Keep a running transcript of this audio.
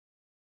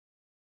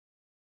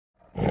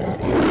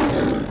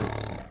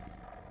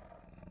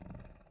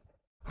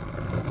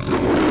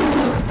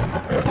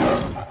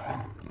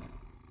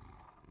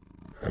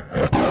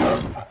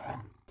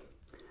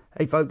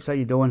Hey folks, how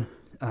you doing?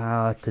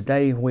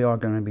 Today we are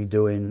going to be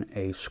doing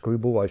a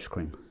screwball ice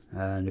cream,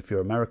 and if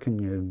you're American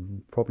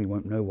you probably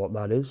won't know what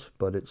that is,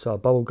 but it's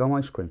bubblegum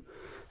ice cream.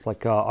 It's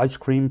like ice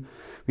cream.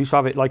 We used to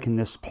have it like in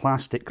this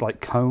plastic like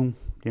cone,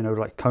 you know,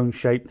 like cone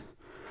shape,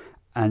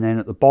 and then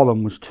at the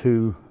bottom was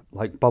two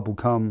like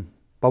bubblegum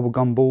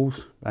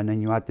balls, and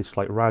then you had this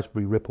like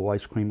raspberry ripple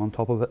ice cream on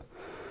top of it.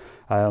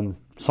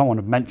 Someone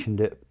had mentioned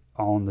it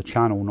on the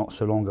channel not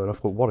so long ago, and I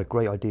thought, what a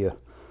great idea.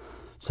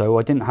 So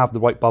I didn't have the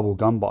right bubble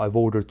gum, but I've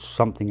ordered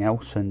something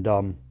else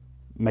and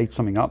made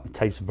something up. It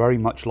tastes very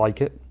much like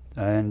it,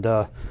 and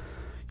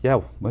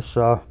yeah, let's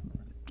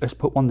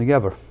put one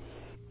together.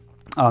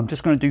 I'm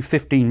just going to do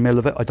 15 ml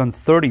of it. I done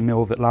 30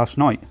 ml of it last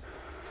night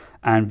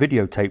and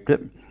videotaped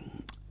it.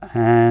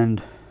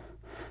 And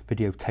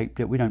videotaped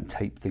it. We don't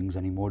tape things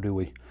anymore, do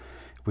we?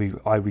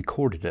 I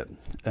recorded it,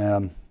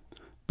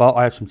 but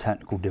I had some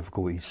technical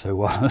difficulties,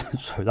 so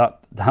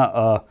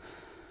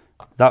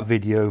that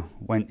video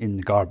went in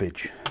the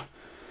garbage.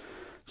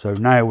 So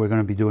now we're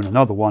going to be doing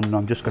another one, and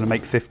I'm just going to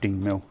make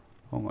 15 ml.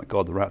 Oh my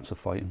god, the rats are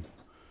fighting.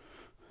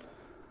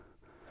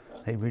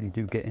 They really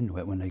do get into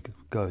it when they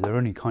go. They're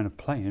only kind of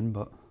playing,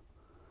 but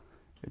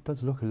it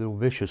does look a little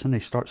vicious, and they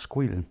start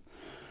squealing.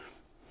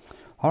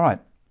 Alright,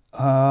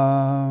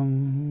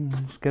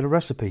 let's get a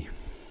recipe.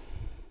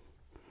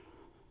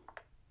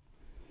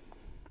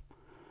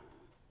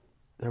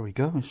 There we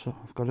go, so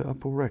I've got it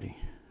up already.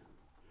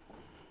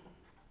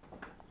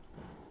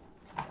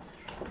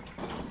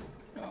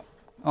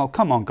 Oh,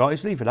 come on,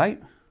 guys, leave it out.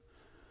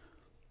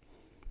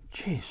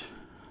 Jeez.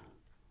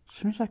 As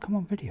soon as I come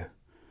on video,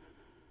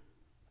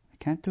 I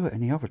can't do it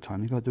any other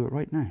time. You've got to do it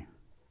right now.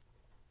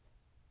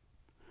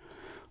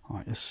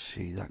 Alright, let's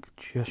see. That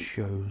just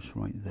shows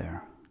right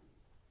there.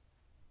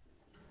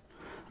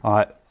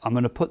 Alright, I'm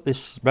going to put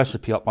this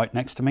recipe up right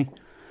next to me.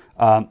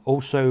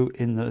 Also,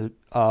 in the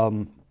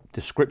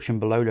description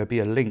below, there'll be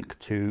a link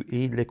to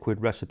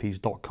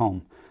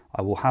eliquidrecipes.com.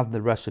 I will have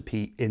the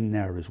recipe in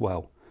there as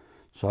well.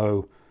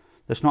 So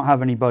let's not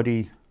have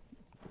anybody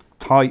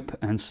type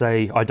and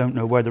say, I don't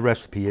know where the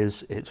recipe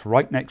is. It's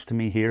right next to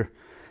me here,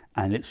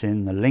 and it's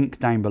in the link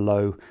down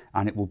below,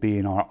 and it will be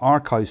in our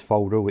archives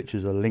folder, which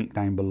is a link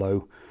down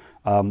below.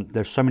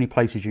 There's so many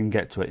places you can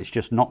get to it. It's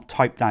just not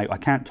typed out. I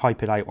can't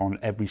type it out on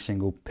every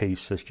single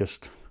piece. It's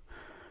just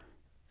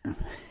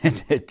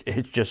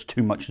it's just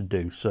too much to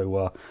do.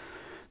 So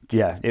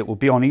yeah, it will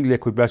be on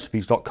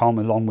eliquidrecipes.com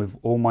along with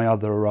all my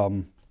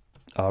other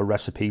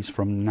recipes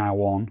from now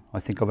on. I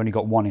think I've only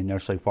got one in there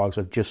so far because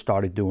I've just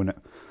started doing it,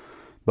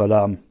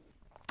 but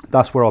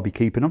that's where I'll be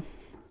keeping them.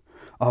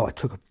 Oh, I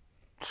took a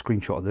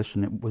screenshot of this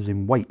and it was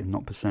in weight and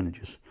not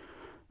percentages.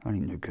 That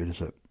ain't no good,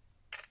 is it?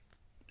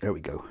 There we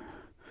go.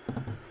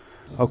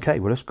 Okay,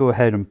 well, let's go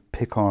ahead and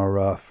pick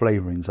our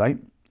flavorings out.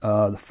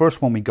 The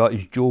first one we got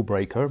is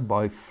Jawbreaker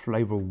by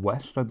Flavor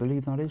West, I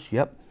believe that is.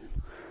 Yep.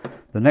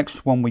 The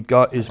next one we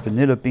got is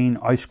Vanilla Bean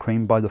Ice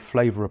Cream by the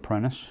Flavor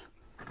Apprentice.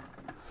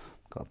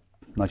 Got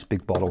a nice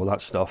big bottle of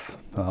that stuff.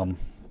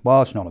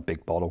 Well, it's not a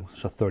big bottle.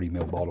 It's a 30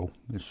 ml bottle.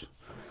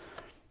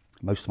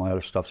 Most of my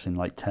other stuff's in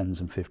like 10s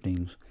and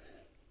 15s.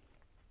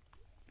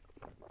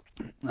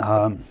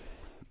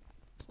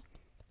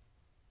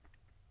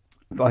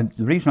 The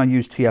reason I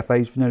use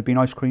TFA's Vanilla Bean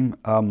Ice Cream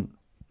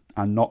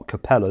and not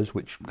Capella's,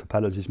 which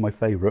Capella's is my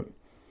favourite.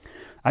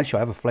 Actually, I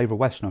have a Flavor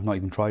West and I've not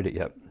even tried it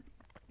yet.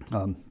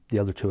 The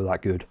other two are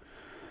that good.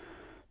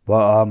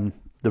 But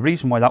the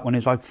reason why that one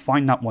is, I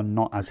find that one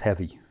not as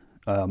heavy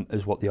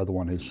as what the other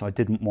one is. I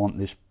didn't want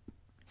this,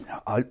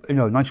 you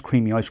know, nice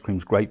creamy ice cream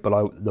is great,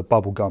 but the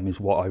bubble gum is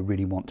what I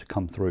really want to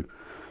come through.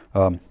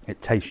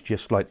 It tastes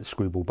just like the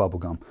Screwball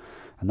bubblegum,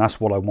 and that's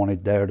what I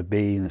wanted there to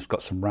be, and it's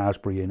got some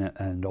raspberry in it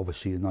and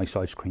obviously a nice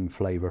ice cream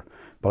flavour,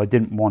 but I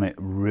didn't want it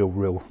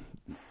real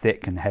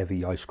thick and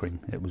heavy ice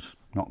cream. It was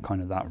not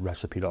kind of that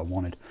recipe that I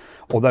wanted.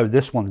 Although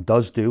this one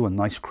does do a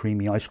nice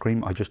creamy ice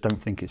cream, I just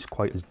don't think it's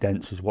quite as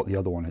dense as what the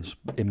other one is.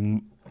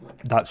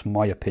 That's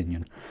my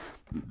opinion.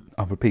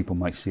 Other people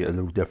might see it a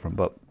little different,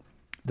 but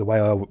the way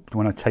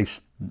when I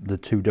taste the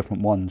two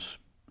different ones,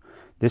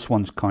 this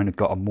one's kind of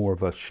got more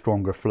of a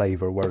stronger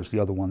flavour, whereas the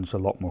other one's a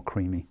lot more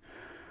creamy.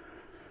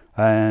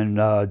 And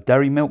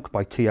Dairy Milk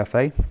by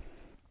TFA,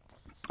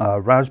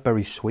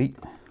 Raspberry Sweet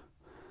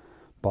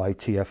by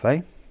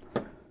TFA,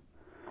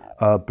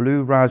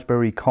 Blue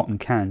Raspberry Cotton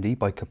Candy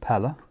by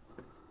Capella.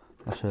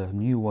 That's a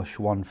newish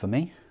one for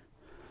me.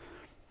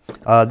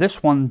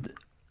 This one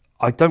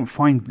I don't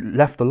find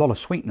left a lot of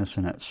sweetness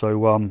in it,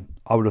 so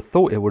I would have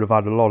thought it would have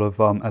had a lot of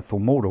ethyl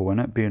maltol in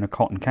it, being a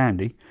cotton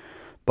candy,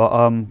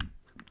 but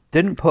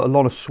didn't put a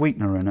lot of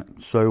sweetener in it,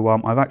 so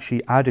I've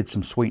actually added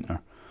some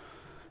sweetener.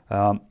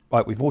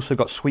 Right, we've also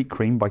got Sweet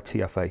Cream by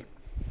TFA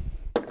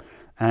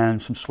and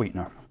some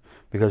sweetener,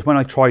 because when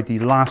I tried the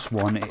last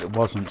one it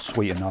wasn't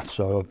sweet enough,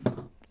 so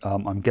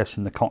I'm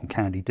guessing the cotton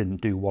candy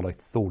didn't do what I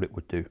thought it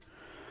would do.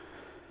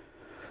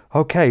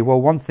 Okay, well,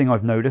 one thing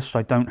I've noticed,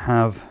 I don't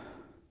have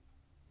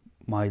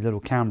my little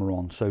camera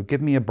on, so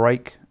give me a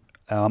break.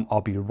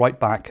 I'll be right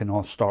back and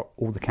I'll start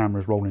all the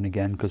cameras rolling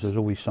again, because there's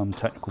always some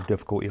technical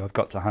difficulty I've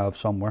got to have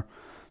somewhere.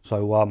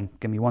 So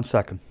give me 1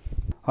 second.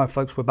 All right,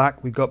 folks, we're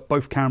back. We've got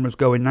both cameras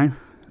going now.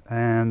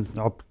 And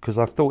because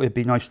I thought it'd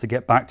be nice to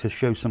get back to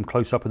show some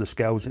close-up of the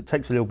scales. It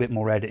takes a little bit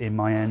more editing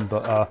my end,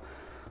 but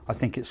I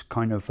think it's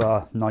kind of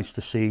nice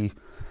to see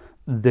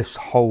this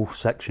whole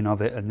section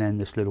of it and then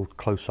this little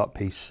close-up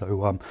piece.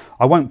 So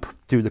I won't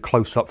do the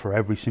close-up for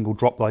every single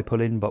drop that I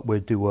put in, but we'll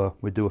do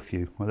a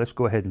few. Well, let's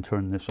go ahead and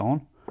turn this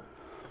on.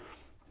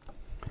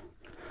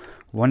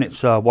 When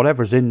it's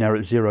whatever's in there,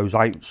 it zeroes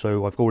out.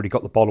 So I've already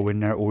got the bottle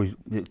in there.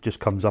 It just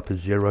comes up as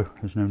 0.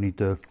 There's no need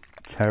to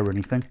tear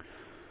anything.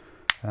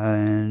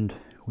 And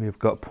we've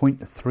got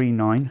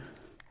 0.39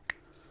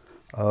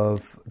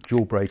 of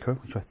Jewel Breaker,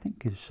 which I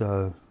think is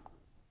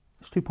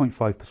it's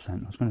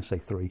 2.5%. I was going to say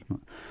 3. All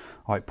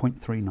right,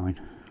 0.39.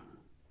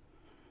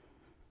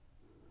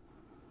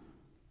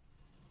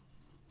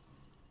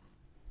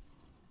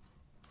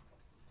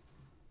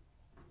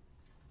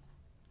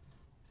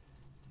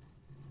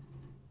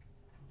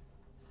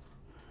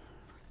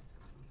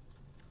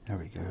 There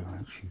we go. I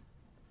actually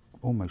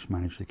almost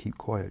managed to keep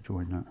quiet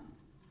during that.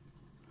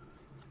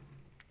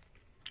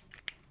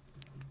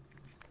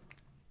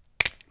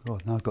 Oh,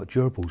 now I've got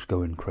gerbils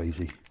going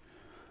crazy.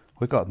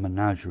 We've got a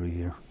menagerie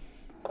here.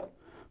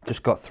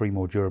 Just got 3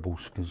 more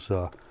gerbils because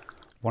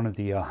one of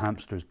the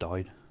hamsters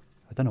died.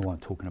 I don't know why I'm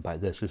talking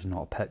about this. This is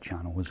not a pet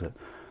channel, is it?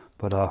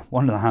 But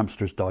one of the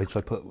hamsters died, so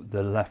I put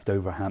the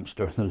leftover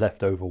hamster, the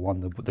leftover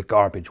one, the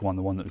garbage one,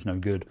 the one that was no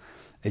good,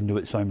 into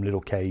its own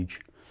little cage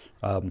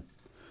to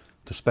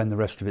spend the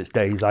rest of its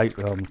days out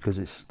because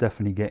it's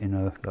definitely getting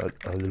a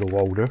little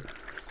older.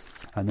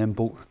 And then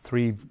bought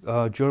 3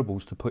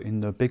 gerbils to put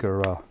in the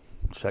bigger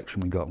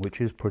section we got, which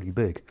is pretty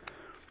big.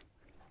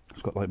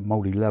 It's got like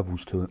mouldy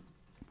levels to it.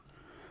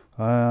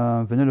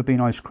 Vanilla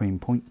bean ice cream,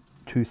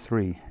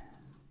 0.23.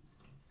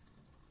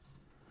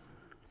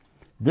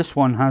 This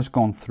one has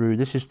gone through.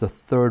 This is the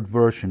 3rd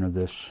version of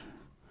this.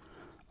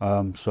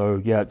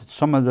 So yeah,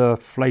 some of the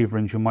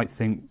flavorings you might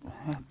think,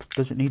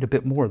 does it need a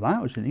bit more of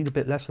that? Does it need a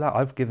bit less of that?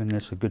 I've given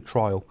this a good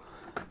trial,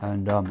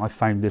 and I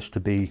found this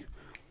to be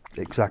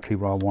exactly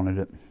where I wanted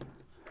it.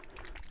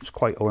 It's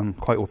quite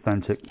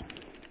authentic.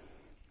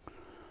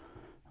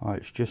 All right,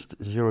 it's just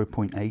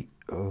 0.8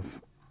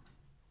 of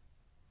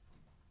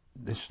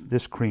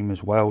this cream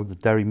as well. The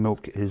dairy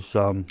milk is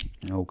oh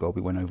god,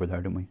 we went over there,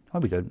 didn't we? Oh,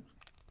 we didn't.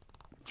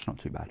 It's not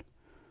too bad.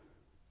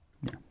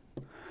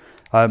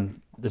 Yeah.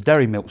 The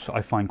dairy milks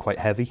I find quite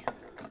heavy,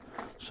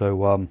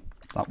 so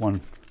that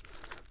one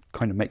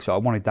kind of makes it. I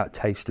wanted that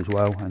taste as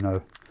well. I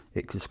know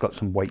it's got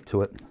some weight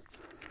to it.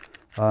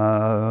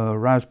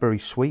 Raspberry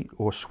sweet,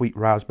 or sweet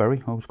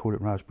raspberry. I always call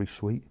it raspberry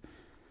sweet,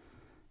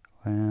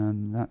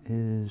 and that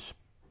is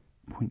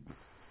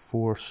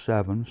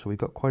 0.47, so we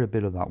got quite a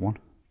bit of that one,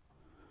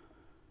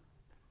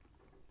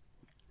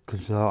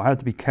 because I had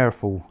to be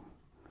careful.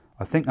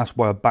 I think that's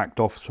why I backed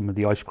off some of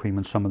the ice cream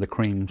and some of the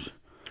creams,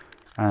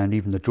 and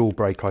even the Jewel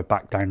Breaker I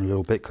backed down a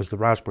little bit because the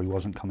raspberry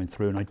wasn't coming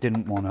through, and I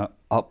didn't want to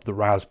up the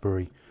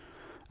raspberry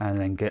and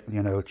then get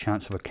a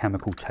chance of a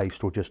chemical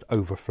taste or just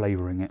over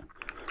flavouring it.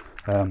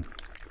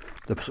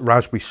 The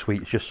raspberry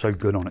sweet is just so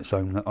good on its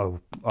own that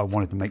I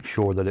wanted to make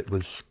sure that it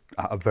was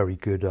at a very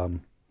good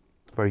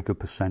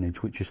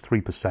percentage, which is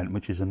 3%,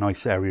 which is a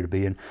nice area to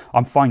be in.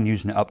 I'm fine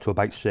using it up to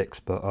about 6,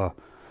 but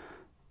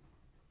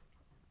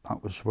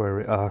that was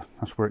where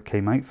that's where it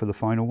came out for the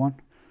final one.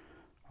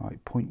 All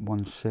right,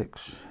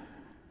 0.16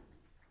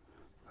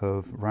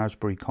 of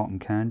raspberry cotton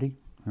candy.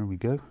 There we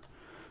go.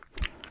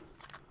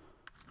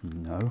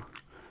 No,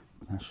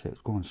 that's it.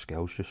 Go on,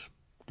 scales. Just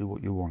do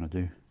what you want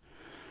to do.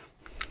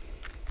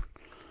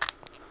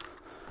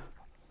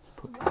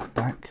 Put that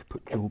back.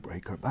 Put Jewel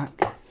Breaker back.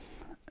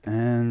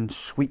 And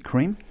sweet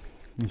cream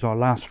is our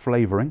last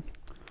flavouring.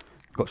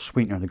 Got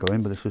sweetener to go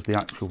in, but this is the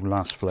actual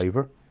last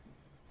flavour.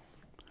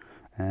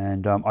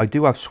 And I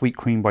do have sweet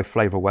cream by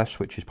Flavor West,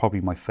 which is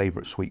probably my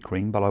favourite sweet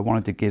cream, but I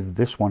wanted to give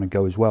this one a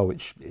go as well,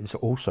 which is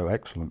also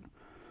excellent.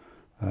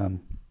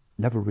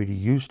 Never really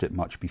used it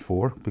much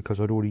before because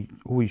I'd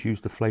always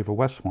used the Flavor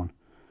West one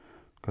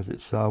because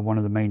it's one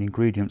of the main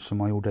ingredients of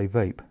my all-day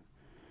vape.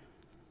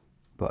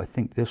 But I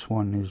think this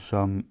one is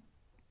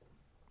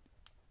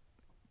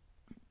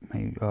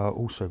may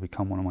also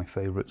become one of my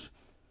favourites.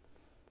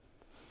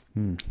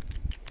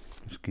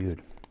 It's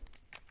good.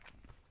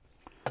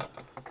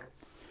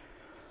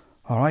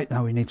 Alright,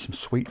 now we need some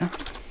sweetener.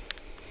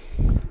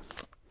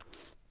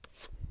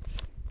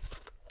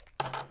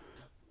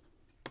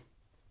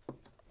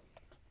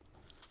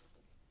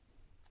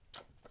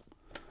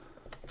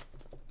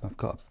 I've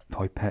got a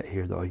pipette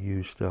here that I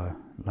used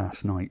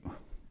last night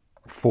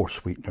for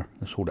sweetener.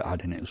 That's all that I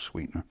had in it was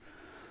sweetener.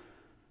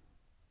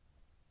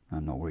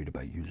 I'm not worried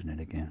about using it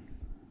again.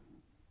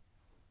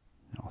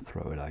 I'll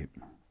throw it out.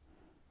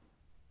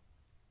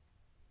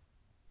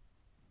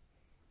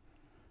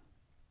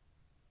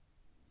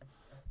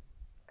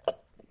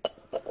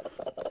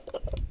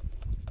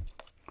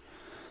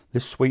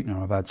 This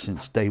sweetener I've had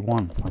since day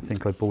one. I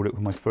think I bought it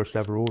with my first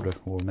ever order,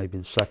 or maybe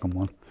the second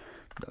one.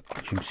 As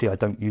you can see, I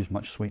don't use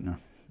much sweetener.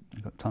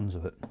 I've got tons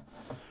of it.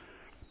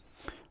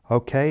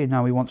 Okay,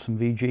 now we want some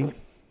VG.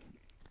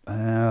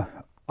 I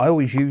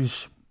always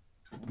use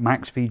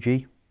max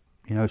VG.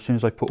 You know, as soon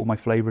as I put all my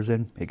flavours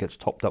in, it gets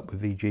topped up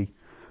with VG.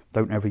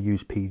 Don't ever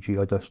use PG.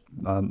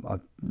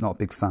 I'm not a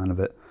big fan of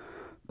it.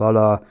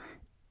 But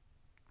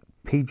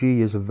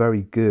PG is a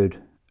very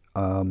good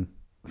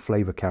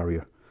flavour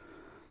carrier.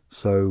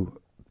 So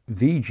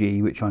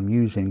VG, which I'm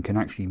using, can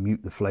actually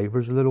mute the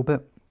flavours a little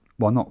bit.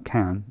 Well, not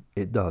can,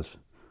 it does.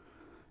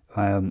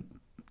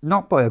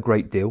 Not by a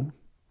great deal,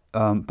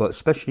 but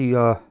especially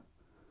when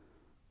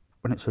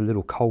it's a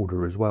little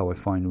colder as well, I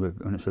find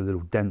when it's a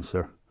little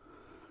denser,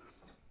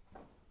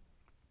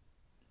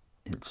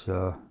 it's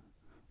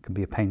can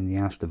be a pain in the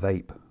ass to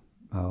vape,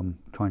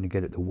 trying to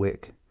get it to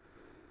wick.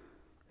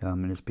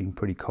 And it's been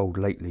pretty cold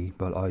lately,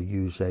 but I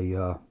use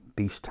a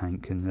beast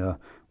tank, and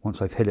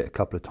once I've hit it a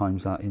couple of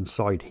times, that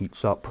inside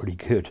heats up pretty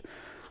good,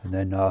 and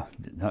then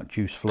that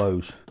juice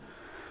flows.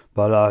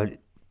 But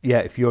yeah,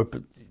 if you're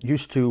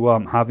used to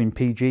having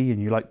PG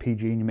and you like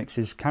PG in your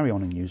mixes, carry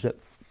on and use it.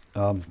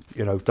 You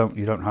know,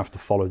 you don't have to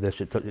follow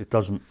this. It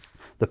doesn't.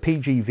 The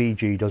PG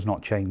VG does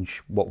not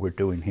change what we're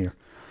doing here.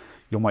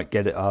 You might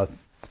get it a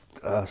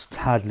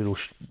tad little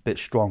bit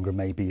stronger,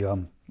 maybe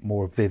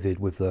more vivid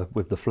with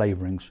the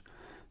flavourings,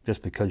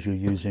 just because you're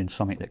using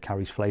something that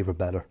carries flavour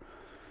better.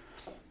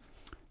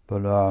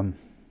 But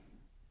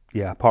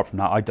yeah, apart from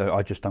that,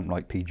 I just don't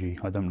like PG.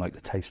 I don't like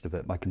the taste of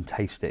it. I can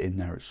taste it in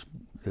there. It's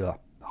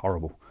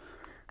horrible.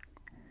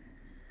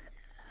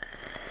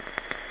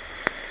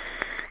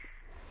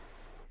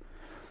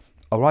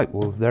 All right,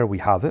 well, there we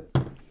have it.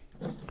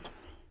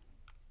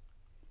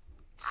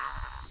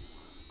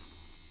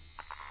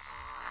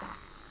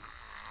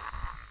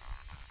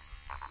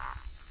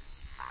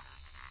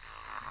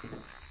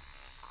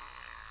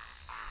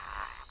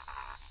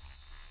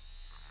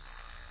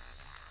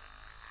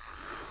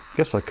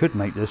 Guess I could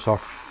make this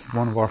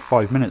one of our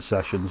 5-minute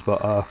sessions,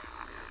 but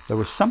there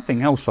was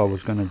something else I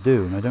was going to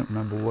do, and I don't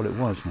remember what it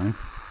was now.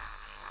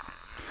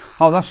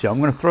 Oh, that's it. I'm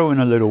going to throw in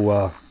a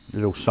little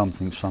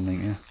something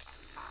here.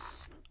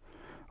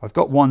 I've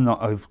got one that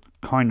I've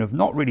kind of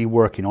not really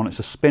working on. It's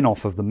a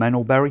spin-off of the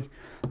Menel Berry,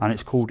 and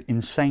it's called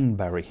Insane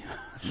Berry.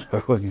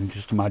 So you can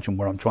just imagine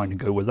where I'm trying to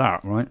go with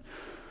that, right?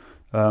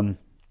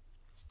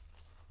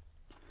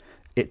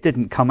 It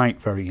didn't come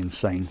out very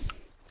insane,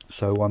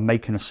 so I'm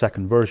making a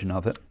second version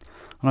of it.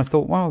 And I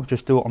thought, well, I'll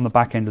just do it on the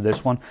back end of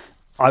this one.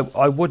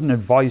 I wouldn't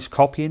advise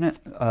copying it,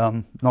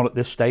 not at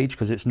this stage,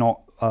 because it's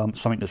not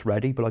something that's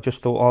ready, but I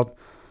just thought I'd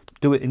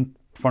do it in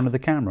front of the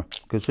camera,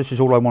 because this is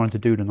all I wanted to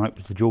do tonight,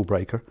 was the Jewel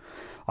Breaker.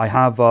 I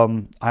have a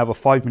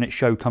 5-minute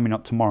show coming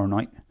up tomorrow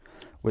night,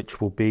 which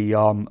will be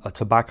a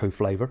tobacco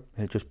flavour.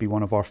 It'll just be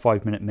one of our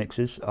 5-minute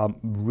mixes.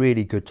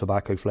 Really good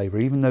tobacco flavour.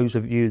 Even those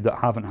of you that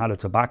haven't had a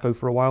tobacco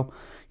for a while,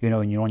 you know,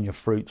 and you're on your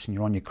fruits and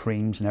you're on your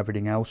creams and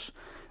everything else,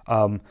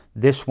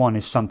 this one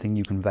is something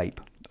you can vape.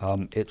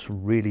 It's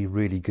really,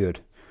 really good.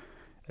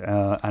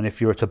 And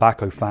if you're a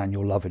tobacco fan,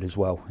 you'll love it as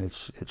well.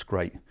 It's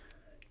great.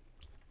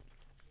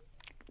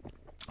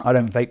 I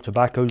don't vape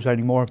tobaccos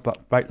anymore,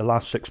 but about the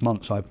last 6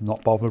 months I've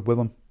not bothered with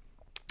them.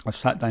 I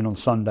sat down on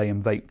Sunday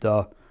and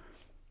vaped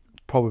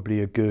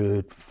probably a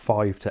good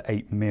 5 to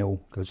 8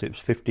 mil, because it was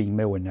 15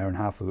 mil in there and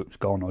half of it was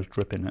gone. I was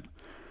dripping it.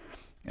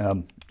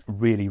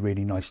 Really,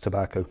 really nice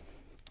tobacco.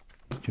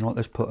 Do you know what?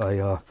 Let's put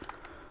a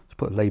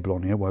label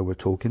on here while we're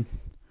talking.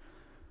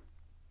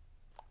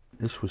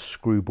 This was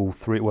Screwball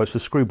 3. Well, it's the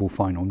Screwball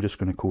Final. I'm just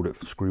going to call it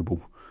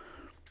Screwball.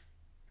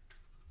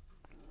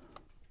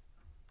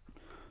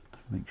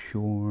 Make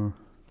sure.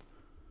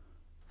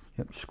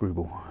 Yep,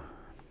 Screwball.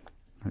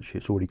 Actually,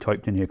 it's already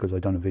typed in here because I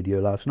done a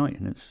video last night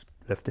and it's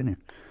left in here.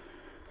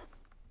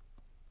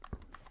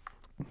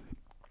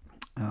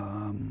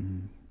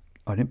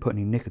 I didn't put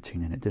any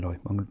nicotine in it, did I?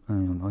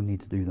 I need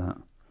to do that.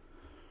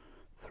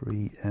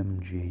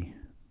 3mg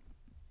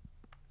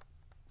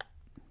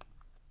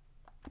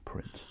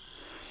print.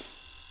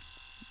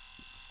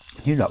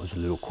 I knew that was a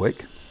little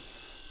quick,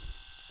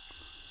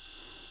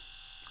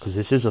 because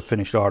this is a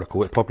finished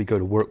article. It'll probably go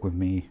to work with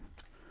me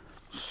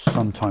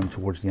sometime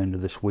towards the end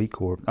of this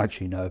week, or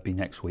actually no, it'll be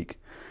next week,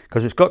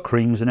 because it's got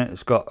creams in it,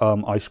 it's got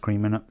ice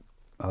cream in it.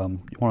 You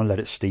want to let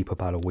it steep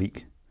about a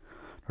week.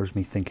 There's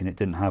me thinking it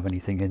didn't have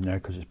anything in there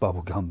because it's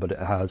bubblegum, but it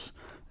has,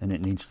 and it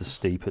needs to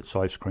steep. It's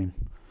ice cream.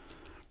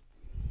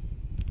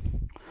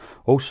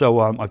 Also,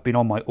 I've been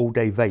on my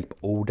all-day vape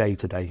all day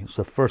today. It's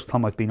the first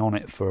time I've been on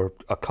it for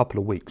a couple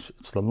of weeks.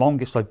 It's the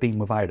longest I've been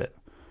without it.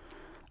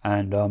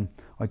 And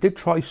I did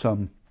try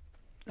some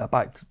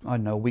about, I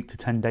don't know, a week to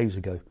 10 days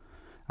ago.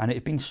 And it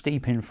had been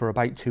steeping for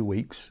about 2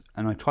 weeks.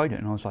 And I tried it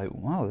and I was like,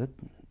 wow,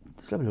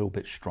 it's a little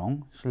bit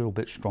strong. It's a little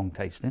bit strong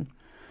tasting.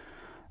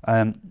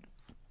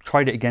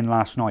 Tried it again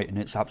last night and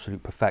it's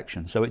absolute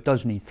perfection. So it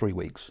does need 3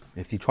 weeks.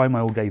 If you try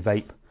my all-day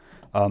vape,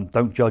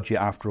 don't judge it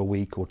after a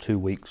week or 2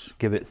 weeks.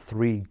 Give it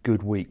 3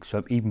 good weeks.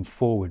 So even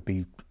 4 would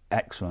be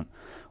excellent.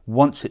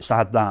 Once it's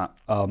had that,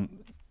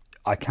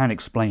 I can't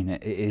explain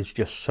it. It is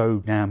just so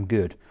damn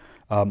good.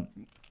 I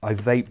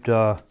vaped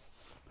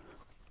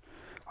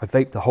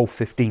the whole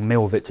 15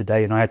 mil of it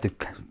today, and I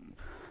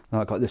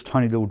got this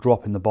tiny little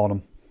drop in the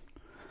bottom.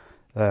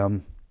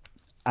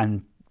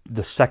 and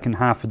the second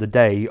half of the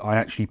day I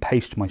actually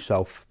paced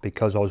myself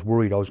because I was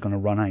worried I was going to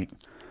run out.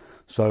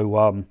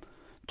 So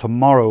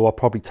tomorrow I'll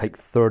probably take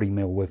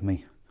 30ml with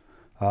me,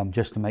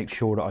 just to make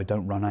sure that I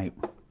don't run out.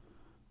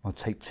 I'll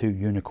take 2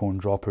 unicorn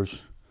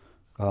droppers.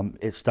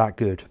 It's that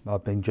good.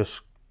 I've been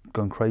just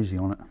going crazy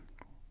on it.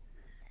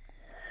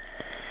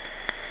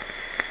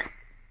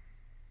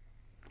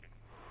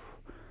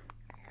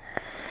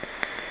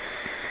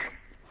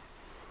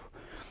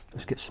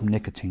 Let's get some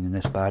nicotine in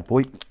this bad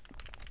boy.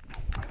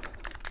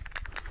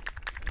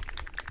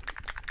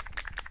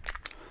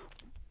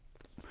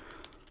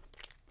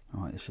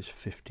 Alright, this is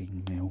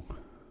 15ml,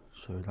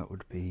 so that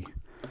would be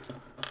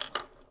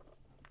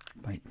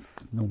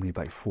normally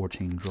about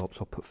 14 drops.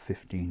 I'll put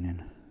 15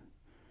 in.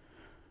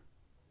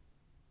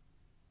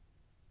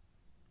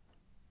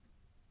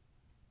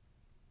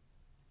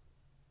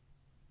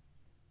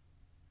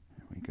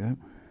 There we go.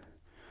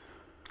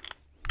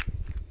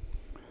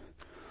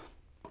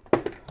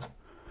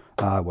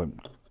 I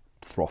won't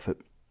froth it,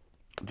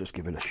 I'll just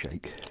give it a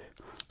shake.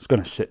 It's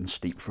going to sit and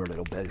steep for a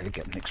little bit, it'll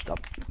get mixed up.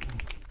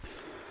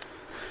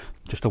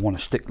 Just don't want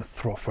to stick the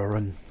frother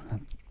and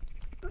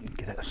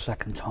get it a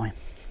second time.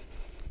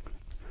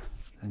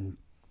 And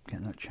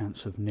get that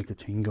chance of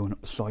nicotine going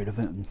up the side of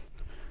it.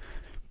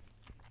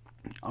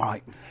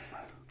 Alright.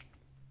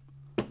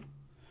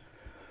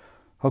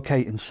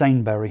 Okay,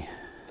 Insane Berry.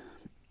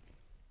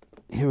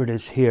 Here it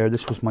is here.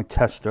 This was my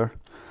tester.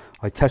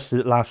 I tested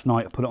it last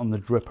night. I put it on the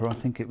dripper. I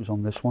think it was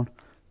on this one.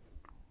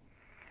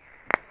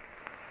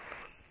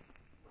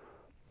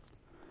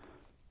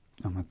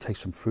 I'm going to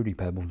taste some Fruity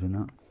Pebbles in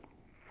that.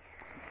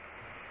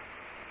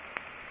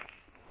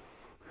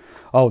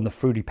 Oh, and the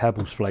Fruity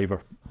Pebbles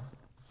flavour.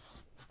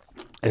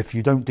 If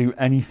you don't do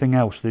anything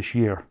else this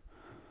year,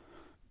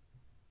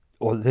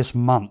 or this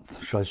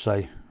month, should I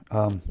say,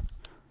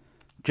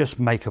 just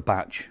make a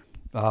batch.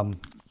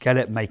 Get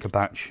it, make a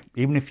batch.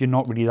 Even if you're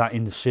not really that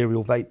into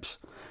cereal vapes,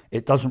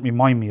 it doesn't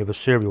remind me of a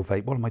cereal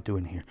vape. What am I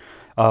doing here?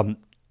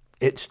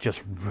 It's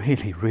just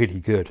really, really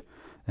good.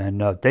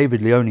 And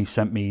David Leone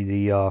sent me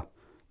the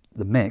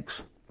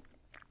mix,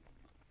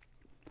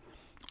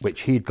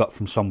 which he'd got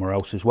from somewhere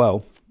else as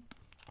well.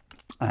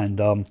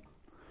 And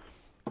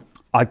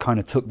I kind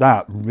of took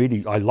that,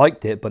 really, I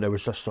liked it, but there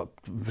was just a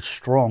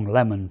strong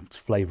lemon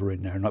flavour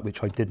in there,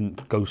 which I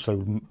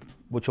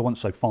wasn't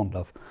so fond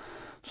of.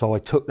 So I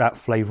took that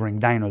flavouring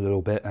down a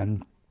little bit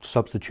and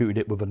substituted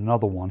it with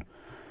another one.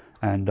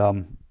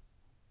 And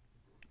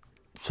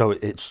so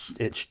it's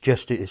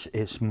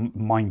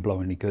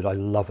mind-blowingly good. I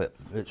love it.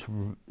 It's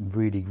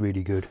really,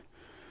 really good.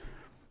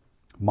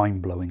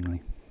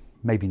 Mind-blowingly.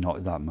 Maybe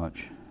not that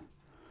much.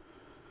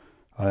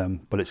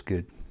 But it's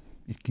good.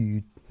 It's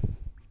good.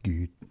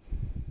 Good.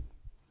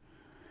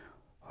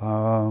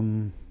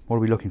 What are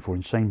we looking for?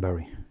 Insane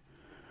Berry.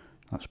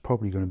 That's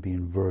probably going to be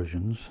in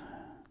versions.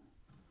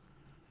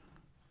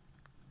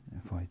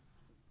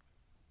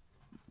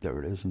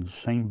 There it is,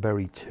 Insane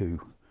Berry 2.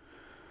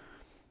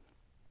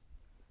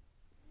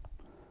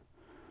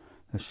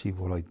 Let's see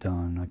what I've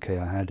done. Okay,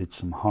 I added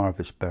some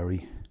Harvest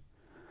Berry.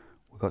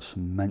 We've got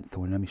some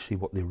menthol, and let me see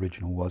what the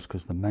original was,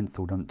 because the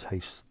menthol doesn't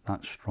taste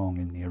that strong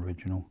in the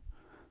original.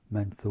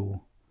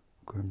 Menthol,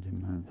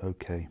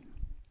 okay.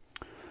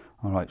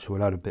 Alright, so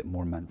we'll add a bit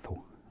more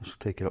menthol. Let's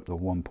take it up to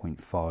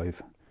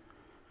 1.5.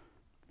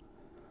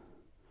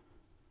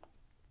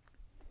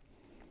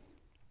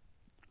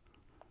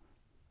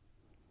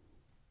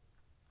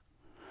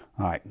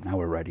 Alright, now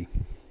we're ready.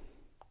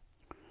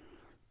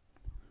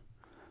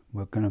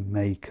 We're gonna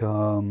make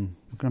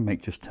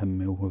just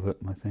 10ml with it,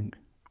 I think.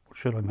 Or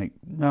should I make?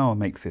 No, I'll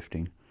make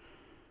 15.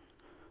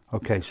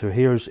 Okay, so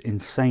here's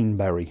Insane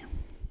Berry.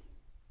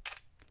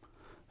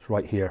 It's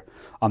right here.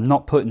 I'm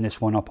not putting this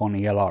one up on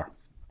ELR.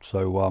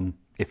 So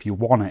if you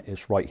want it,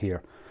 it's right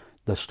here.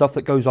 The stuff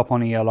that goes up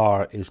on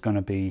ELR is going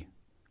to be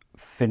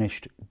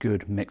finished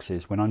good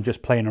mixes. When I'm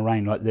just playing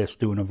around like this,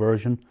 doing a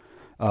version,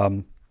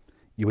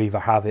 you either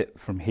have it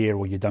from here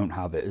or you don't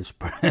have it.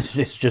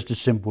 It's just as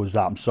simple as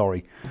that. I'm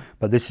sorry.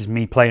 But this is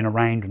me playing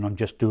around and I'm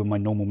just doing my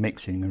normal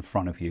mixing in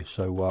front of you.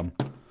 So, well,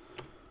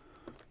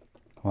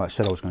 I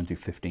said I was going to do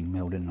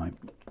 15ml, didn't I?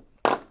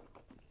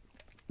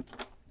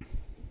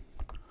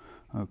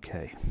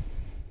 Okay.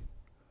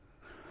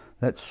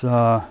 Let's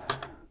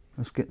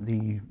get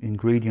the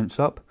ingredients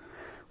up.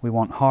 We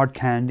want Hard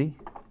Candy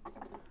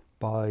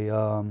by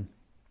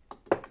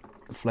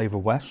Flavor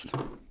West.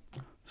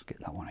 Let's get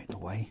that one out of the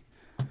way.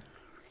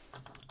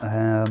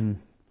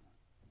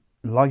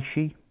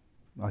 Lychee,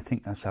 I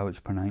think that's how it's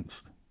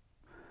pronounced.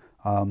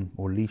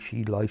 Or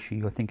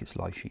lychee, I think it's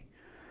lychee.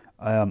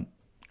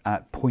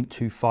 At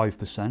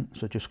 0.25%,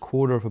 so just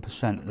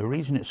 1/4%. The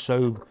reason it's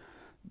so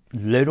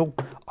little,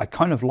 I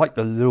kind of like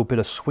the little bit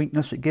of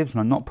sweetness it gives,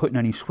 and I'm not putting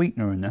any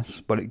sweetener in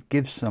this, but it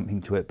gives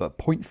something to it. But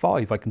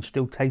 0.5, I can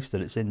still taste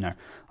that it's in there.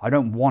 I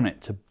don't want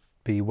it to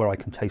be where I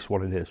can taste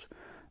what it is.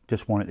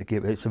 Just want it to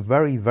give, it's a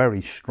very,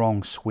 very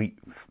strong sweet,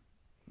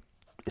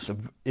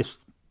 it's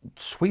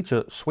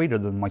sweeter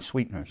than my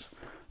sweeteners.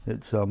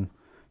 It's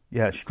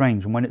Yeah, it's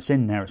strange, and when it's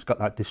in there, it's got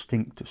that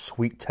distinct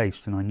sweet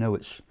taste, and I know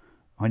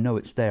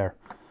it's there.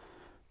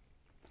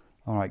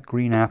 All right,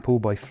 green apple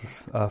by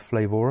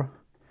Flavora.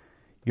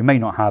 You may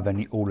not have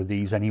all of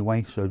these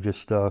anyway, so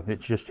just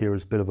it's just here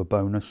as a bit of a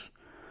bonus.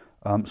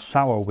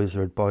 Sour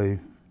Wizard by,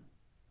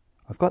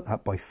 I've got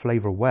that by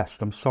Flavor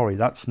West. I'm sorry,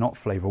 that's not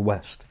Flavor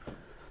West.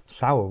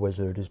 Sour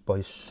Wizard is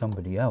by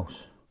somebody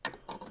else.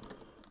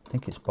 I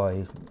think it's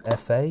by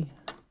FA.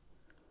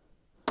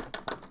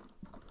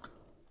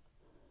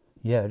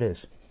 Yeah, it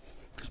is.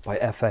 It's by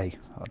FA.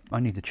 I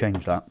need to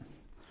change that,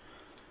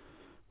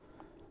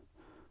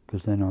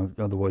 because then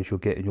otherwise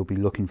you'll be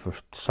looking for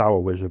Sour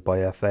Wizard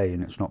by FA,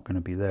 and it's not going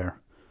to be there.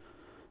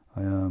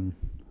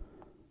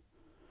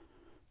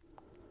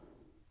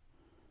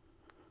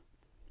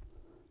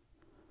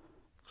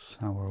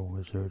 Sour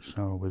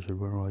Wizard,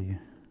 where are you?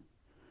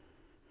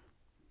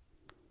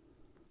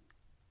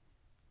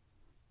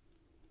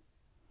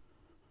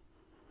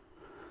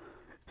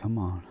 Come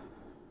on.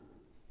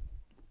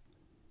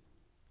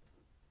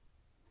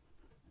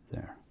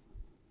 There.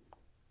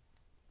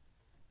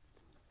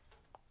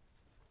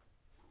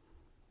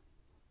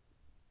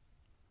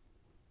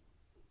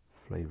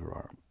 Flavor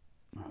art.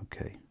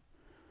 Okay.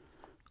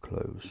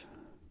 Close.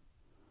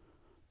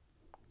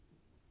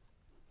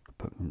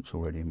 It's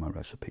already in my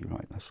recipe,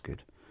 right? That's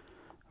good.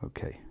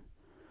 Okay.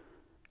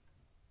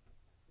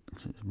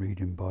 Is it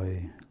reading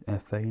by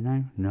FA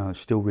now? No, it's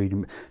still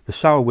reading. The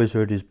Sour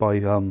Wizard is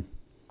by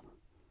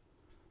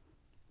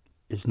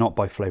it's not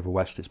by Flavor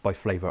West. It's by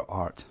Flavor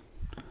Art.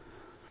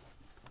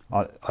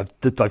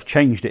 I've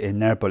changed it in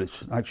there, but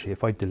it's actually,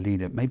 if I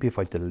delete it, maybe if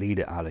I delete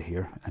it out of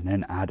here and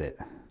then add it,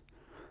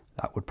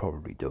 that would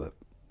probably do it.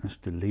 Let's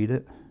delete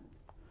it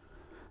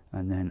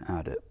and then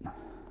add it.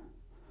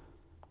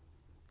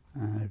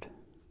 Add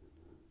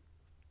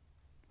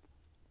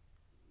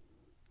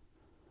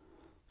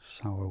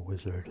Sour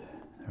Wizard.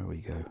 There we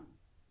go.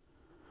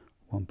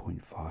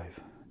 1.5.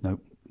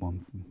 Nope,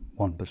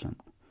 1%.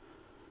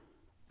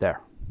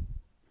 There.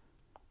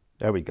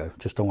 There we go.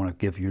 Just don't want to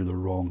give you the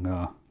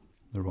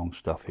wrong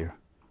stuff here.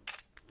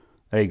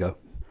 There you go.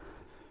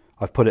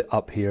 I've put it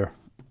up here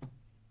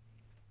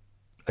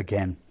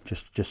again,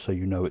 just so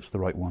you know it's the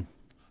right one.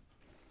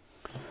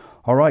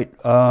 All right,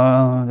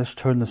 let's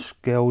turn the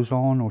scales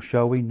on, or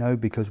shall we? No,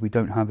 because we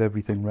don't have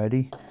everything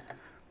ready.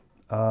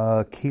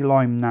 Key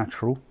Lime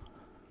Natural.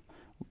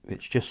 It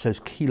just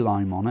says Key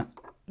Lime on it,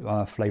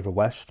 Flavor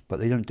West, but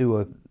they don't do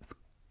a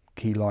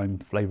Key Lime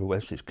Flavor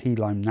West. It's Key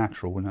Lime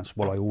Natural, and that's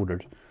what I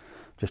ordered.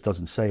 Just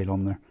doesn't say it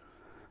on there.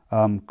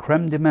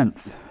 Creme de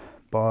Menthe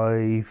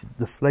by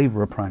the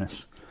Flavor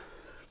Apprentice.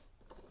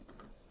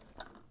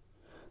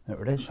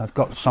 There it is. I've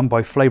got some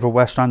by Flavor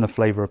West and the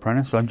Flavor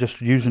Apprentice. I'm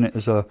just using it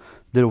as a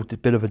little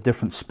bit of a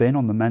different spin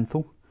on the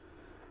menthol.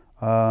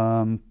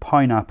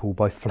 Pineapple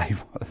by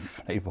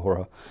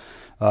Flavora.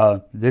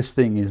 This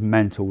thing is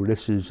mental.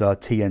 This is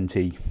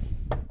TNT.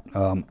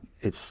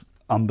 It's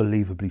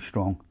unbelievably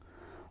strong.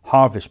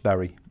 Harvest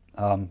Berry,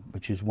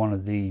 which is one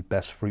of the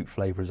best fruit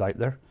flavors out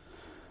there.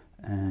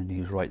 And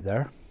he's right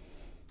there.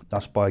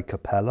 That's by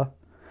Capella.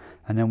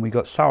 And then we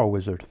got Sour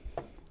Wizard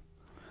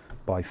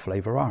by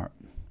Flavor Art.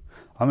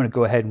 I'm going to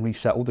go ahead and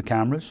reset all the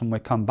cameras, and we'll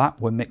come back,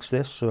 we'll mix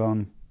this,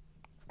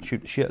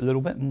 shoot the shit a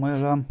little bit, and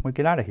we'll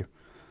get out of here.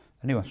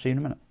 Anyway, see you in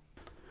a minute.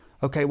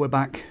 Okay, we're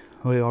back.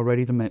 We are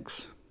ready to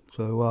mix.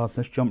 So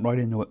let's jump right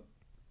into it.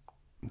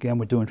 Again,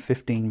 we're doing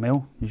 15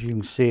 ml. As you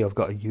can see, I've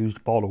got a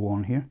used bottle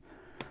on here.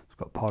 It's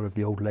got part of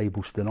the old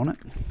label still on it.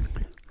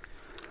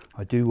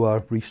 I do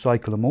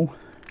recycle them all,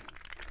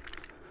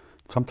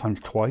 sometimes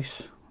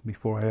twice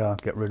before I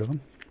get rid of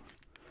them.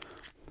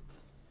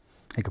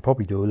 I could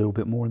probably do a little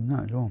bit more than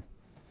that as well.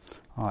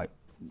 Alright,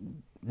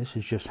 this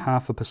is just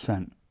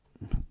 0.5%,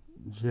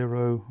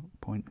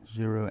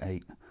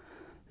 0.08.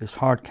 This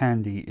hard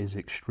candy is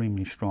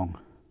extremely strong.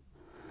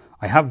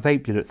 I have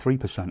vaped it at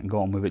 3% and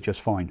got on with it just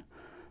fine.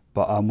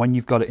 But when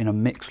you've got it in a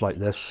mix like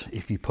this,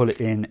 if you put it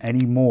in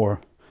any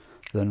more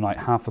than like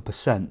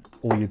 0.5%,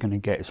 all you're going to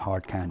get is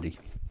hard candy.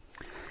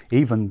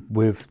 Even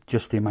with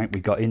just the amount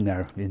we got in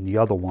there in the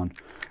other one,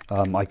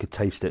 I could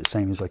taste it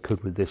same as I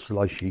could with this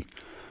lychee.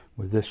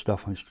 With this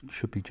stuff, it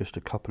should be just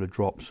a couple of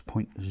drops,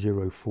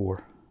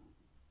 0.04.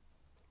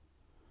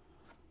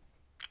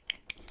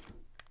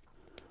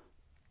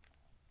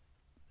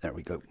 There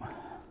we go.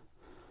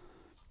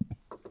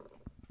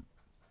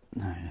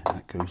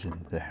 That goes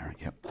in there,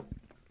 yep.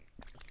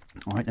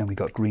 Alright, then we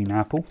got Green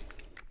Apple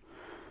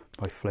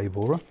by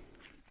Flavora.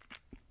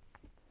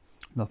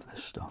 Love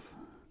this stuff.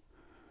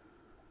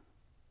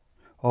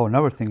 Oh,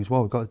 another thing as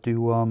well, we've got to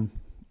do, oh,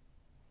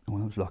 that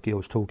was lucky I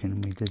was talking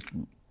and we did.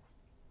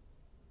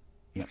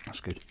 Yeah,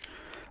 that's good.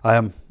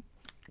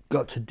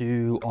 Got to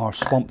do our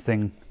Swamp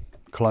Thing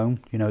clone,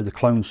 you know, the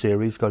clone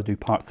series. Got to do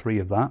part 3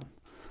 of that.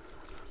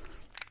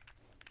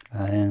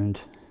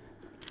 And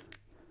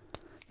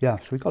yeah,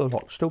 so we got a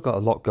lot, still got a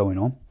lot going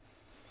on.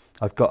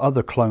 I've got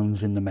other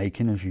clones in the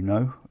making, as you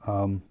know.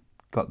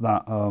 Got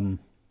that, oh,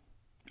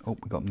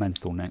 we got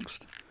menthol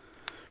next.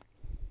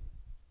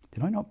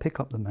 Did I not pick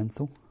up the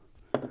menthol?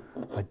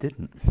 I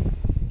didn't.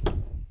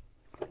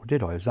 Or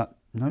did I? Is that...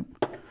 Nope.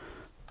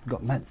 I've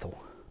got menthol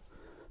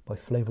by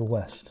Flavor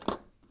West.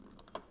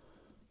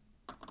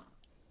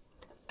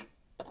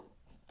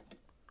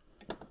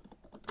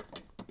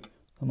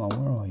 Come on,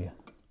 where are you?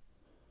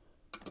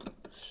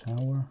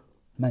 Sour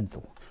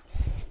menthol.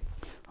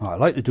 I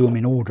like to do them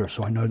in order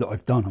so I know that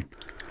I've done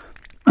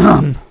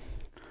them.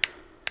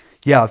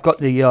 Yeah, I've got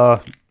the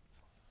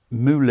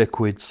Moo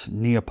Liquids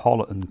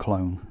Neapolitan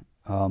clone,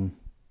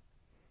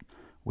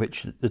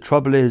 which the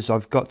trouble is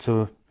I've got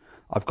to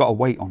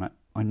wait on it.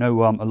 I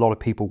know a lot of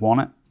people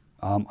want it.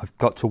 I've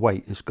got to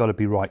wait. It's got to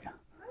be right.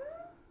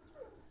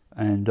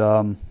 And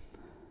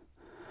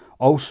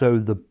also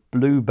the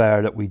Blue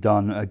Bear that we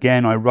done,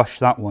 again, I rushed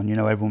that one. You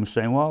know, everyone was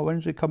saying, well,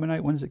 when's it coming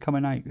out? When's it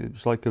coming out? It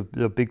was like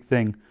a big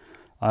thing.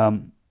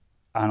 And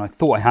I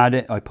thought I had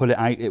it. I put it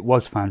out. It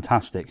was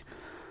fantastic.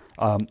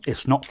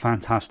 It's not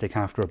fantastic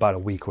after about a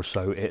week or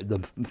so. The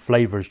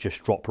flavours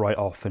just drop right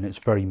off and it's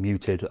very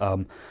muted.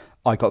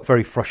 I got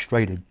very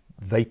frustrated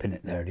vaping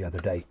it there the other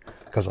day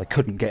because I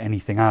couldn't get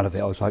anything out of it.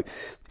 I was like,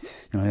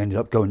 you know, I ended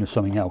up going to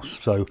something else.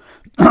 So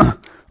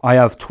I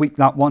have tweaked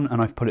that one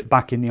and I've put it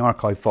back in the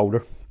archive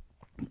folder.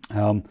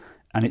 And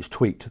it's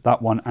tweaked,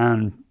 that one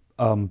and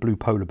Blue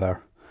Polar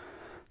Bear.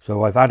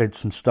 So I've added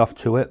some stuff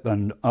to it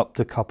and upped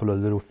a couple of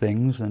little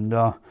things, and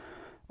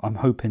I'm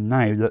hoping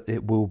now that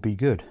it will be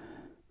good.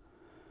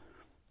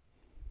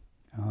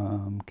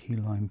 Key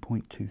lime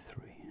 0.23.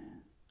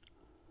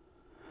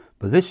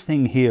 But this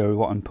thing here,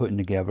 what I'm putting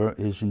together,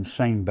 is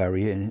Insane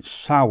Berry, and it's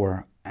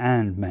sour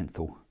and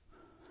menthol.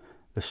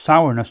 The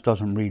sourness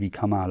doesn't really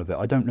come out of it.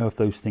 I don't know if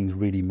those things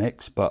really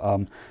mix, but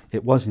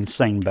it was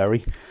Insane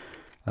Berry.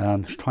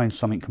 Just trying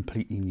something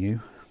completely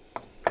new.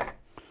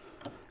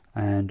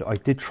 And I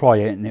did try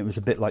it, and it was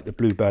a bit like the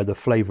Blue Bear. The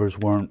flavours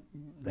weren't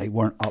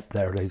up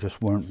there. They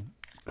just weren't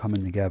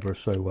coming together.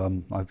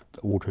 So I've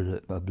altered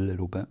it a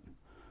little bit.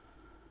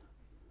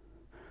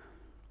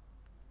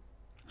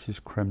 This is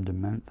creme de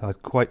menthe. I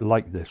quite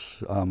like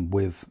this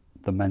with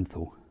the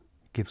menthol.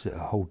 It gives it a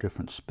whole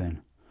different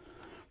spin.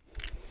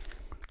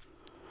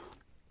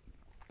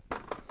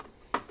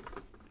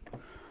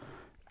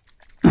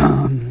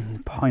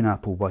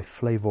 Pineapple by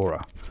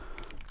Flavora.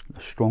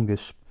 The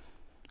strongest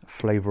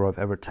flavour I've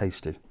ever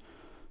tasted.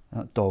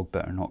 That dog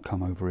better not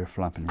come over here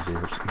flapping his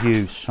ears.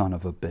 You son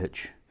of a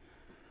bitch.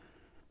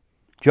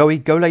 Joey,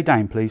 go lay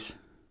down, please.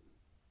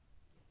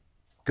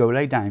 Go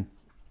lay down.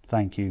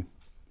 Thank you.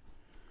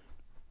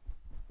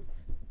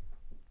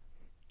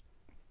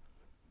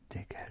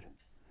 Dickhead.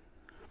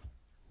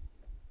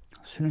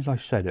 As soon as I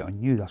said it, I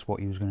knew that's what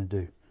he was going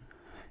to do.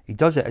 He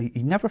does it.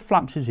 He never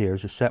flaps his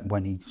ears except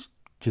when he's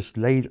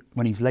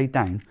laid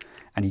down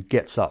and he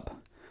gets up.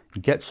 He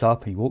gets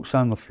up, he walks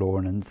down the floor,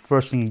 and then the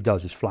first thing he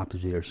does is flap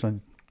his ears. So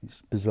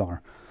it's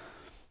bizarre.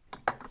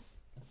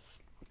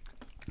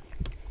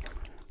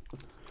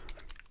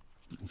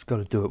 He's got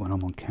to do it when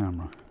I'm on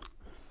camera.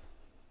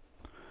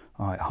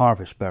 Alright,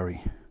 Harvest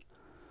Berry.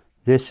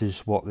 This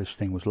is what this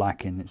thing was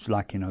lacking. It's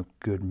lacking a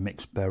good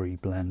mixed berry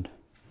blend.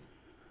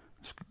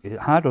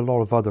 It had a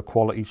lot of other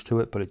qualities to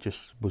it, but it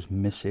just was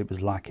missing. It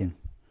was lacking.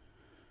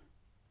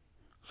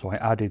 So I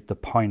added the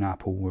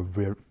pineapple,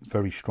 with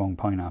very strong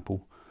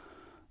pineapple,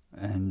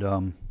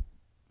 and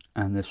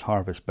this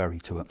Harvest Berry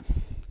to it.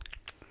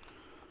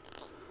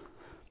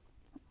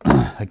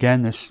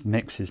 Again, this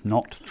mix is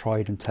not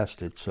tried and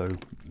tested, so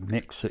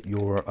mix at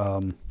your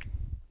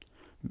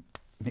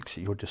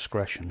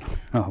discretion.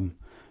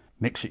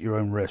 Mix at your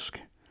own risk.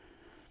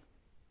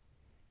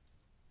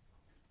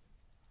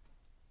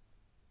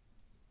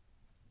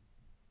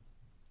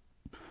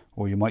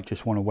 Or you might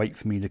just want to wait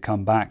for me to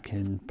come back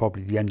in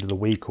probably the end of the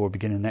week or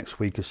beginning of next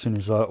week. As soon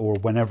as or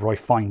whenever I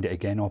find it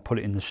again, I'll put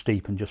it in the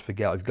steep and just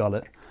forget I've got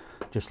it,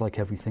 just like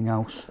everything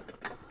else.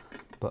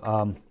 But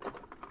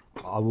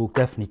I will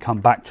definitely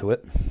come back to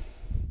it,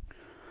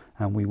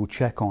 and we will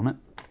check on it.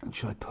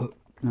 Should I put?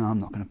 No,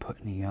 I'm not going to put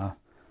any.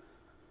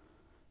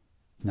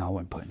 No, I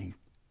won't put any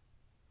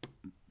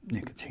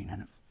nicotine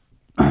in it.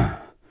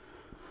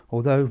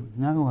 Although,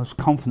 no, I was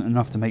confident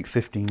enough to make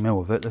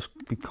 15ml of it. Let's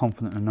be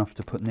confident enough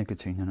to put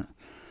nicotine in it.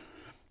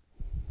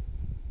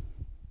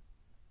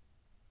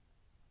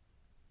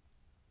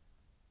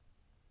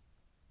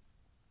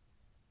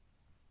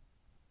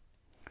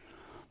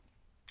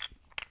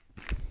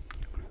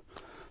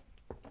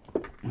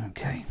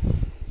 Okay.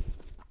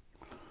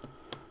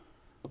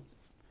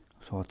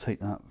 So I'll take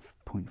that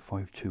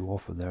 0.52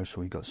 off of there. So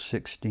we got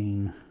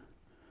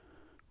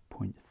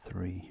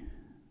 16.3.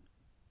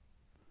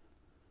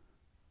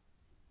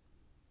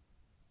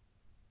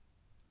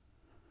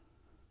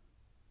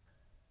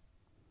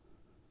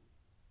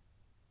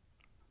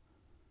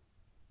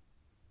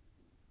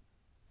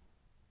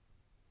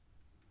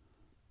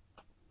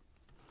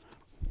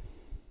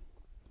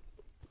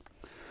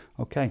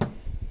 Okay,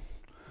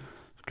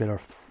 let's get our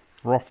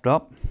frothed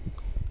up.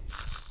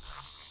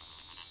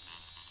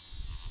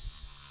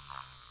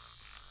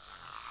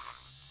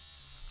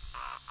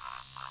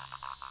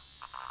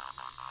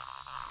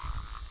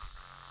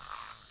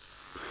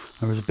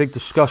 There was a big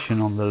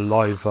discussion on the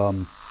live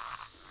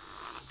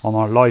on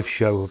our live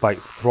show about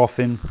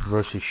frothing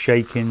versus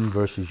shaking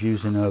versus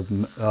using a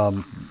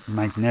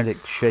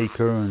magnetic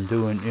shaker and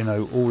doing, you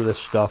know, all this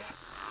stuff.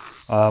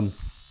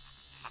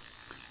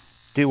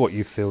 Do what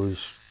you feel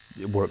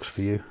it works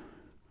for you.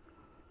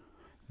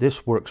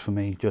 This works for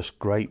me just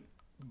great,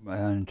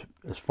 and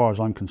as far as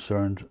I'm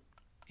concerned,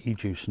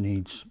 Ejuice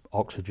needs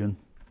oxygen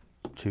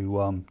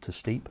to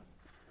steep,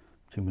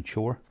 to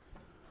mature.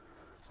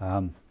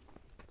 A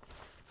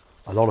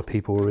lot of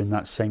people are in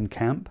that same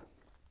camp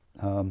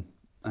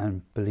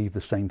and believe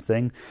the same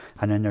thing,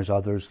 and then there's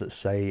others that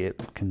say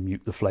it can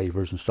mute the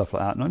flavours and stuff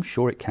like that, and I'm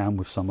sure it can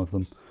with some of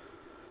them.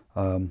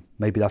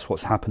 Maybe that's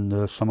what's happened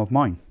to some of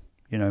mine.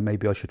 You know,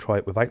 maybe I should try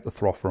it without the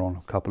frother on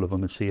a couple of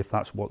them and see if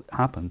that's what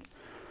happened.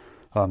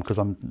 Because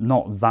I'm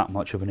not that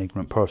much of an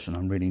ignorant person.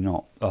 I'm really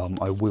not.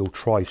 I will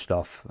try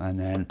stuff and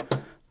then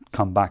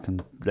come back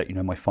and let you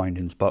know my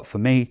findings. But for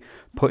me,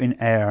 putting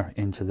air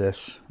into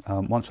this,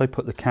 once I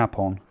put the cap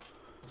on,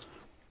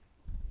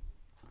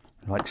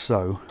 like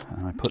so,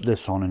 and I put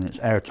this on and it's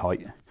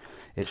airtight,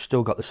 it's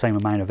still got the same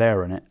amount of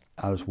air in it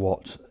as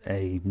what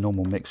a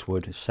normal mix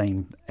would,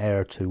 same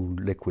air to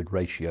liquid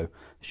ratio.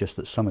 It's just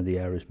that some of the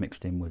air is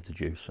mixed in with the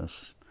juice.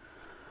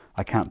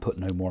 I can't put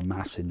no more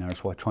mass in there,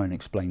 so I try and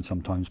explain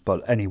sometimes.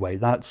 But anyway,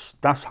 that's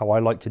how I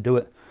like to do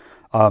it.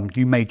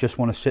 You may just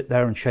want to sit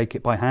there and shake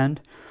it by hand,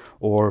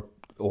 or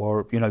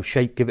you know,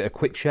 give it a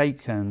quick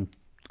shake and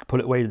put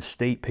it away to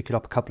steep, pick it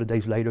up a couple of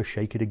days later,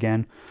 shake it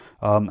again.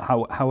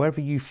 However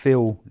you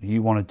feel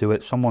you want to do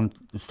it. Someone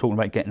was talking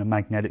about getting a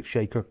magnetic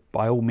shaker.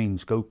 By all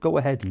means, go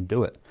ahead and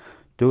do it.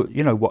 Do it,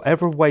 you know,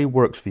 whatever way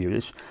works for you.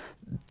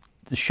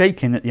 The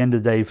shaking at the end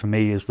of the day for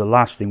me is the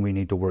last thing we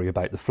need to worry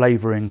about. The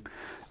flavouring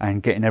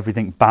and getting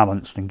everything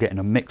balanced and getting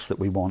a mix that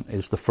we want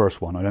is the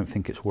first one. I don't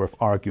think it's worth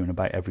arguing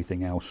about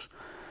everything else.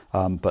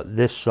 But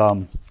this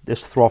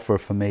frother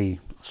for me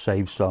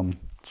saves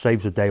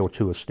a day or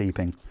two of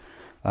steeping,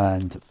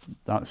 and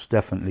that's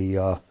definitely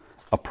a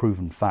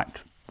proven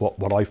fact.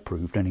 What I've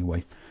proved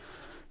anyway,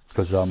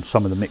 because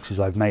some of the mixes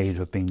I've made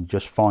have been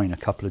just fine a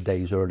couple of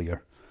days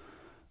earlier,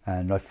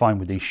 and I find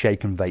with these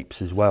shaken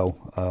vapes as well.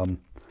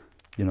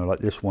 You know, like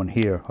this one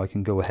here, I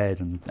can go ahead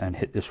and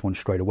hit this one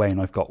straight away,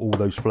 and I've got all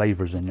those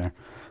flavours in there.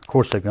 Of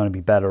course, they're going to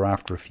be better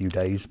after a few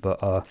days,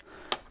 but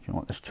you know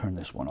what, let's turn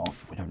this one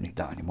off. We don't need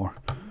that anymore.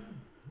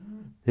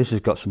 This has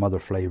got some other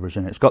flavours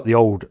in it. It's got the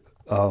old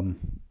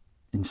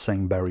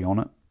insane berry on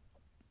it,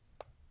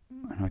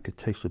 and I could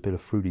taste a bit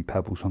of Fruity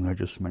Pebbles on there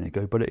just a minute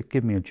ago, but it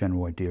gave me a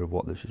general idea of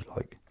what this is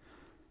like.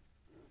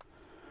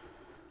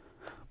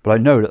 But I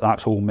know that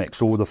that's all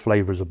mixed, all the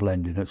flavours are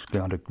blended. It's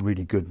got a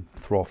really good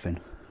frothing.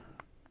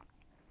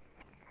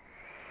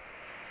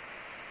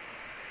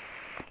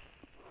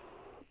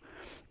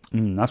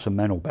 That's a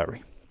mental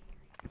berry.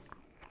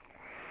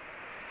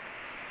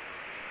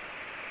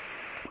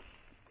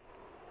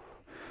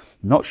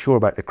 Not sure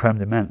about the creme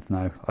de menthe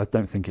now. I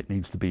don't think it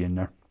needs to be in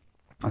there.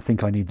 I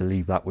think I need to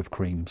leave that with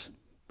creams.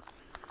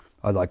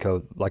 I like a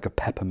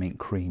peppermint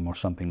cream or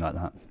something like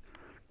that.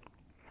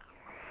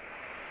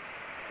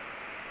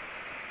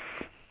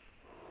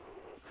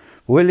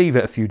 We'll leave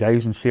it a few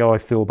days and see how I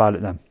feel about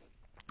it then,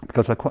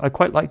 because I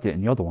quite liked it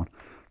in the other one.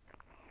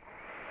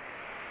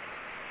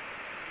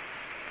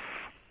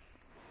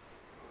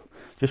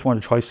 Just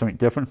wanted to try something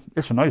different.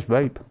 It's a nice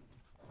vape.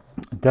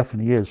 It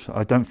definitely is.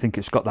 I don't think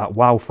it's got that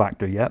wow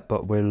factor yet,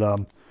 but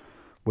we'll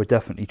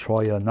definitely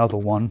try another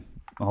one.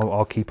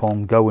 I'll keep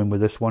on going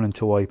with this one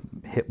until I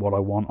hit what I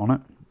want on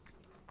it.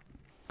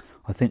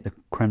 I think the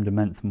creme de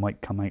menthe might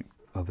come out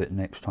of it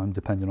next time,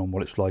 depending on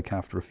what it's like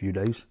after a few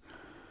days.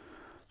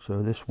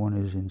 So this one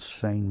is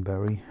insane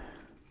berry.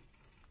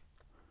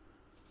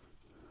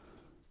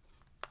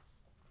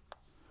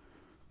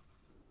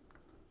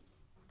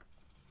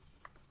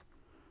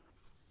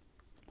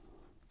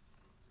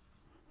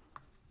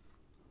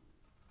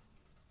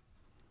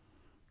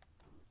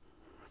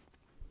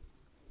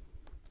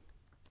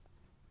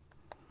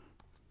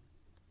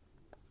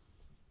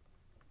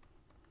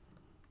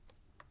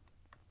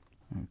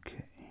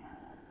 Okay,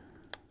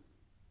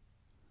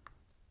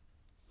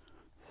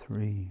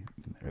 3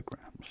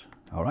 milligrams.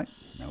 All right,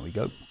 there we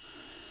go.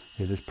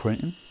 It is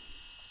printing.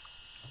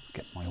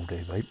 Get my all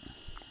day vape.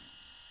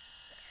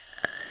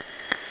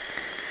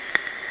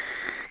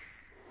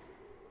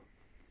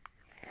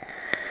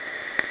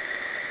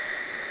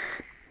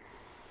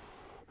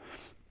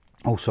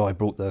 Also, I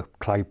brought the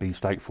Cloud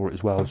Beast out for it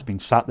as well. It's been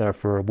sat there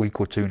for a week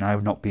or two now,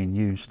 not being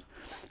used.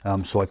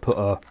 So I put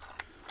a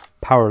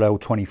parallel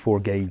 24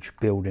 gauge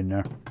build in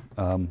there,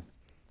 and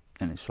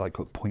it's like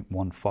 0.15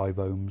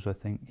 ohms, I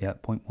think. Yeah,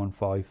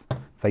 0.15,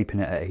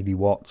 vaping it at 80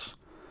 watts,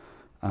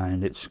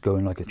 and it's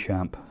going like a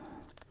champ.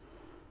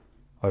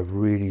 I've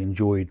really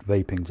enjoyed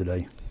vaping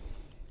today.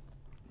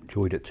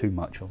 Enjoyed it too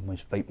much. I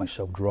almost vaped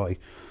myself dry.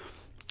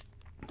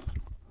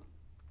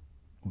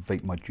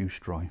 Vape my juice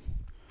dry.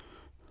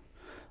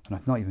 And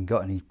I've not even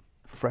got any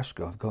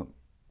Fresco. I've got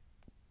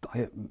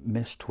Diet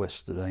Mist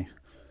Twist today.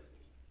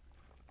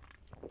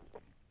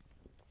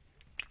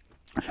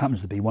 Which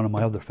happens to be one of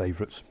my other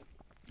favourites.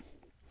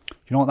 Do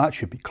you know what? That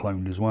should be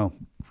cloned as well.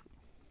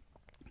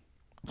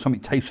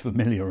 Something tastes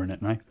familiar in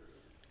it now.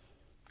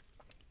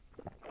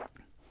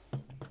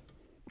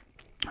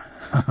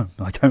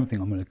 I don't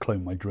think I'm going to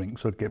clone my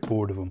drinks. I'd get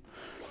bored of them.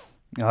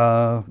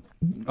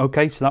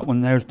 Okay, so that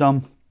one there's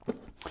done.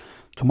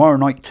 Tomorrow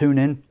night, tune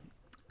in,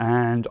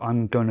 and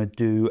I'm going to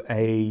do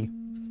the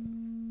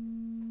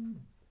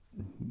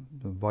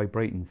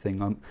vibrating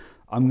thing.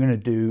 I'm going to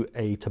do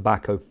a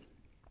tobacco,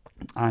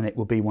 and it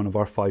will be one of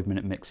our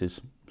 5-minute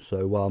mixes.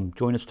 So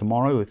join us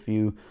tomorrow. If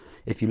you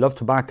love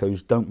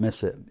tobaccos, don't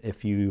miss it.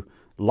 If you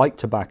like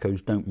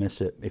tobaccos, don't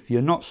miss it. If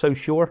you're not so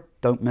sure,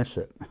 don't miss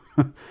it.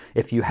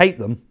 If you hate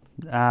them,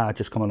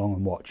 just come along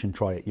and watch and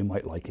try it. You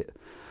might like it.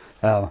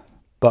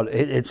 But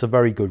it's a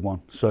very good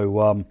one.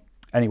 So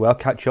anyway, I'll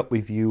catch up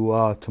with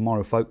you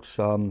tomorrow, folks.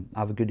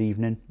 Have a good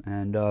evening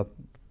and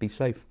be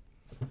safe.